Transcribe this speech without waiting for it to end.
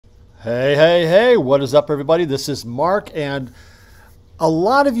Hey, what is up, everybody? This is Mark, and a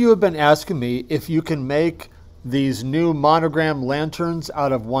lot of you have been asking me if you can make these new Monogram lanterns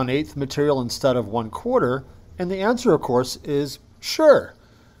out of 1/8 material instead of 1/4, and the answer, of course, is sure.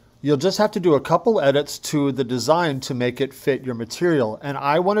 You'll just have to do a couple edits to the design to make it fit your material, and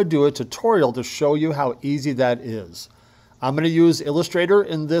I want to do a tutorial to show you how easy that is. I'm going to use Illustrator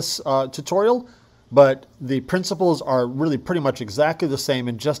in this tutorial, but the principles are really pretty much exactly the same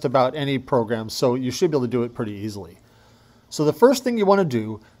in just about any program, so you should be able to do it pretty easily. So the first thing you want to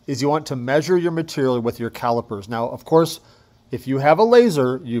do is you want to measure your material with your calipers. Now, of course, if you have a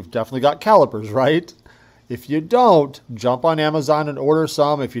laser, you've definitely got calipers, right? If you don't, jump on Amazon and order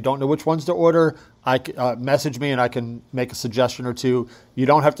some. If you don't know which ones to order, message me and I can make a suggestion or two. You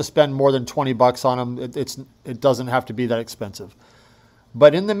don't have to spend more than 20 bucks on them. It doesn't have to be that expensive.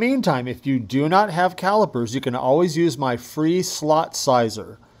 But in the meantime, if you do not have calipers, you can always use my free slot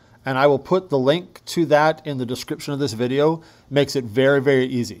sizer. And I will put the link to that in the description of this video. It makes it very, very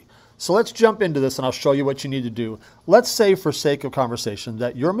easy. So let's jump into this and I'll show you what you need to do. Let's say, for sake of conversation,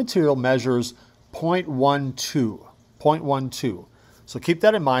 that your material measures 0.12. So keep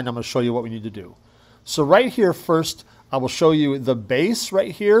that in mind. I'm going to show you what we need to do. So right here first, I will show you the base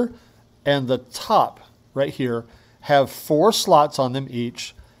right here and the top right here have 4 slots on them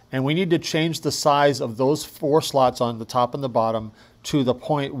each, and we need to change the size of those 4 slots on the top and the bottom to the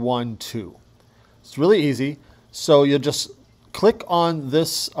 0.12. It's really easy. So you'll just click on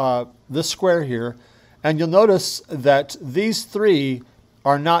this this square here, and you'll notice that these 3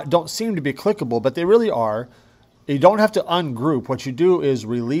 don't seem to be clickable, but they really are. You don't have to ungroup. What you do is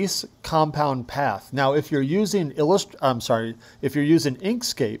release compound path. Now, if you're using if you're using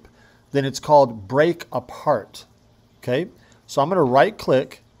Inkscape, then it's called break apart. Okay, so I'm going to right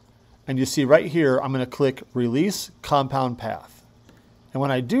click, and you see right here, I'm going to click release compound path. And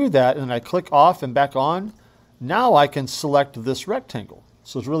when I do that and I click off and back on, now I can select this rectangle.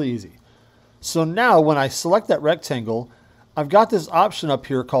 So it's really easy. So now when I select that rectangle, I've got this option up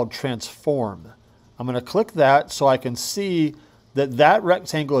here called transform. I'm going to click that so I can see that that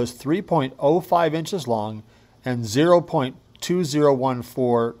rectangle is 3.05 inches long and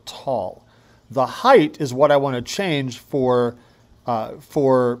 0.2014 tall. The height is what I want to change for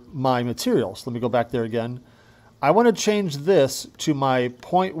my materials. So let me go back there again. I want to change this to my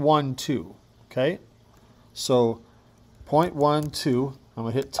 0.12. Okay, so 0.12. I'm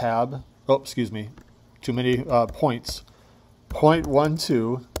going to hit tab. Oh, excuse me, too many points.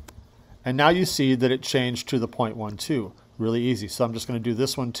 0.12, and now you see that it changed to the 0.12. Really easy. So I'm just going to do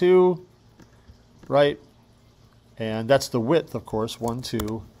this one too, right? And that's the width, of course, 1,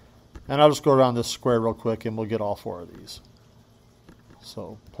 2. And I'll just go around this square real quick and we'll get all 4 of these.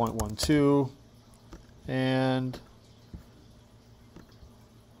 So 0.12 and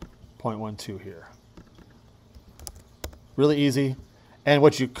 0.12 here. Really easy. And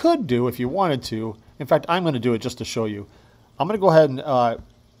what you could do if you wanted to, in fact, I'm going to do it just to show you. I'm going to go ahead and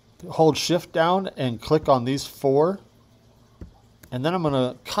hold shift down and click on these 4. And then I'm going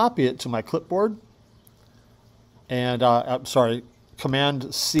to copy it to my clipboard. And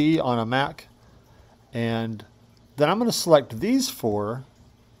Command C on a Mac, and then I'm going to select these 4,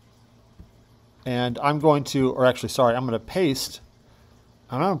 and I'm going to paste,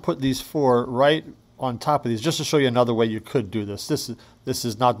 and I'm going to put these 4 right on top of these, just to show you another way you could do this. This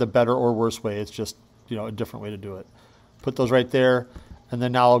is not the better or worse way. It's just, you know, a different way to do it. Put those right there, and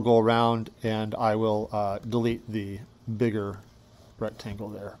then now I'll go around and I will delete the bigger rectangle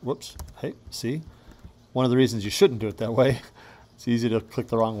there. Whoops. Hey, see? One of the reasons you shouldn't do it that way. It's easy to click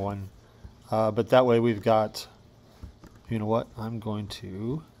the wrong one, but that way we've got, you know what, I'm going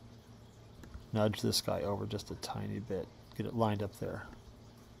to nudge this guy over just a tiny bit, get it lined up there.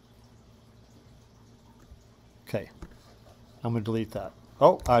 Okay, I'm going to delete that.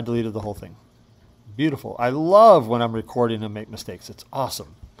 Oh, I deleted the whole thing. Beautiful. I love when I'm recording and make mistakes. It's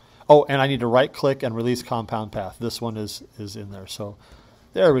awesome. Oh, and I need to right click and release compound path. This one is in there, so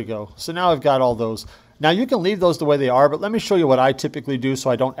there we go. So now I've got all those. Now you can leave those the way they are, but let me show you what I typically do so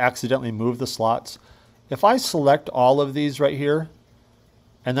I don't accidentally move the slots. If I select all of these right here,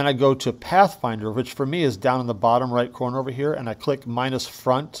 and then I go to Pathfinder, which for me is down in the bottom right corner over here, and I click minus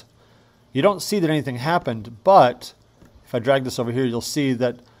front, you don't see that anything happened, but if I drag this over here, you'll see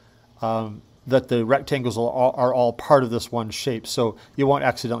that that the rectangles are all part of this one shape, so you won't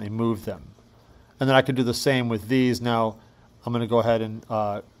accidentally move them. And then I can do the same with these. Now I'm going to go ahead and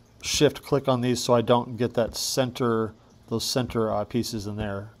shift click on these so I don't get that those center pieces in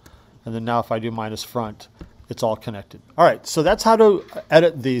there. And then now if I do minus front, it's all connected. All right, so that's how to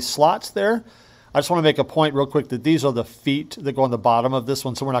edit the slots there. I just want to make a point real quick that these are the feet that go on the bottom of this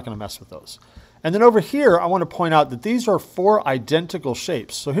one, so we're not going to mess with those. And then over here, I want to point out that these are 4 identical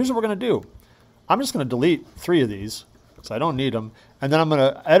shapes. So here's what we're going to do. I'm just going to delete 3 of these because I don't need them. And then I'm going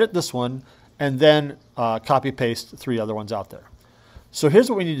to edit this one and then copy paste 3 other ones out there. So here's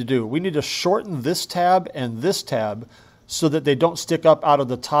what we need to do. We need to shorten this tab and this tab so that they don't stick up out of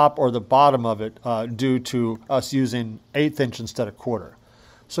the top or the bottom of it due to us using 1/8 inch instead of 1/4.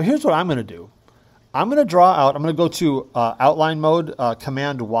 So here's what I'm going to do. I'm going to draw out, I'm going to go to outline mode,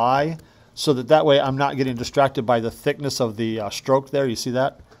 Command Y, so that way I'm not getting distracted by the thickness of the stroke there. You see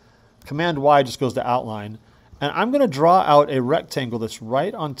that? Command Y just goes to outline. And I'm going to draw out a rectangle that's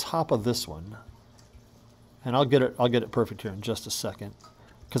right on top of this one. And I'll get it perfect here in just a second.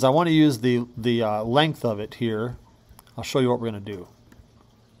 Because I want to use the length of it here. I'll show you what we're going to do.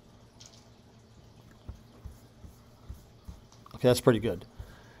 Okay, that's pretty good.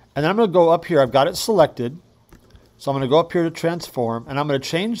 And then I'm going to go up here. I've got it selected. So I'm going to go up here to transform. And I'm going to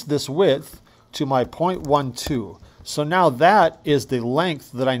change this width to my 0.12. So now that is the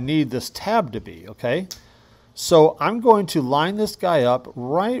length that I need this tab to be. Okay. So I'm going to line this guy up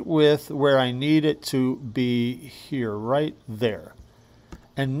right with where I need it to be here, right there.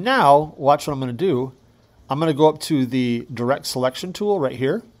 And now, watch what I'm going to do. I'm going to go up to the direct selection tool right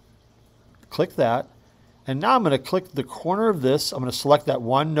here. Click that. And now I'm going to click the corner of this. I'm going to select that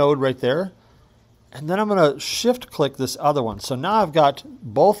one node right there. And then I'm going to shift click this other one. So now I've got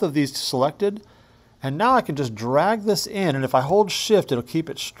both of these selected. And now I can just drag this in. And if I hold shift, it'll keep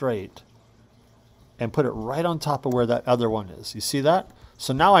it straight. And put it right on top of where that other one is. You see that?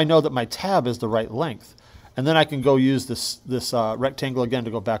 So now I know that my tab is the right length. And then I can go use this rectangle again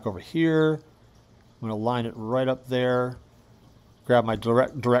to go back over here. I'm going to line it right up there. Grab my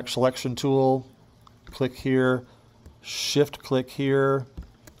direct selection tool. Click here. Shift click here.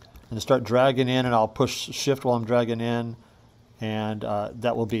 And start dragging in. And I'll push shift while I'm dragging in. And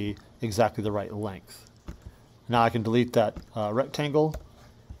that will be exactly the right length. Now I can delete that rectangle.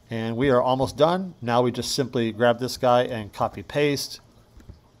 And we are almost done. Now we just simply grab this guy and copy paste.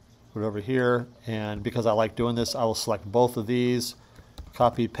 Put it over here. And because I like doing this, I will select both of these,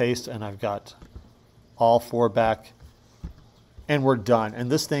 copy paste, and I've got all 4 back. And we're done. And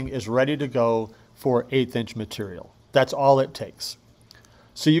this thing is ready to go for 1/8 inch material. That's all it takes.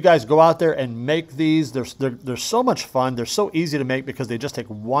 So you guys go out there and make these. They're so much fun. They're so easy to make because they just take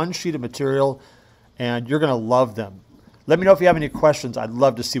one sheet of material and you're going to love them. Let me know if you have any questions. I'd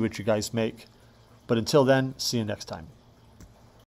love to see what you guys make. But until then, see you next time.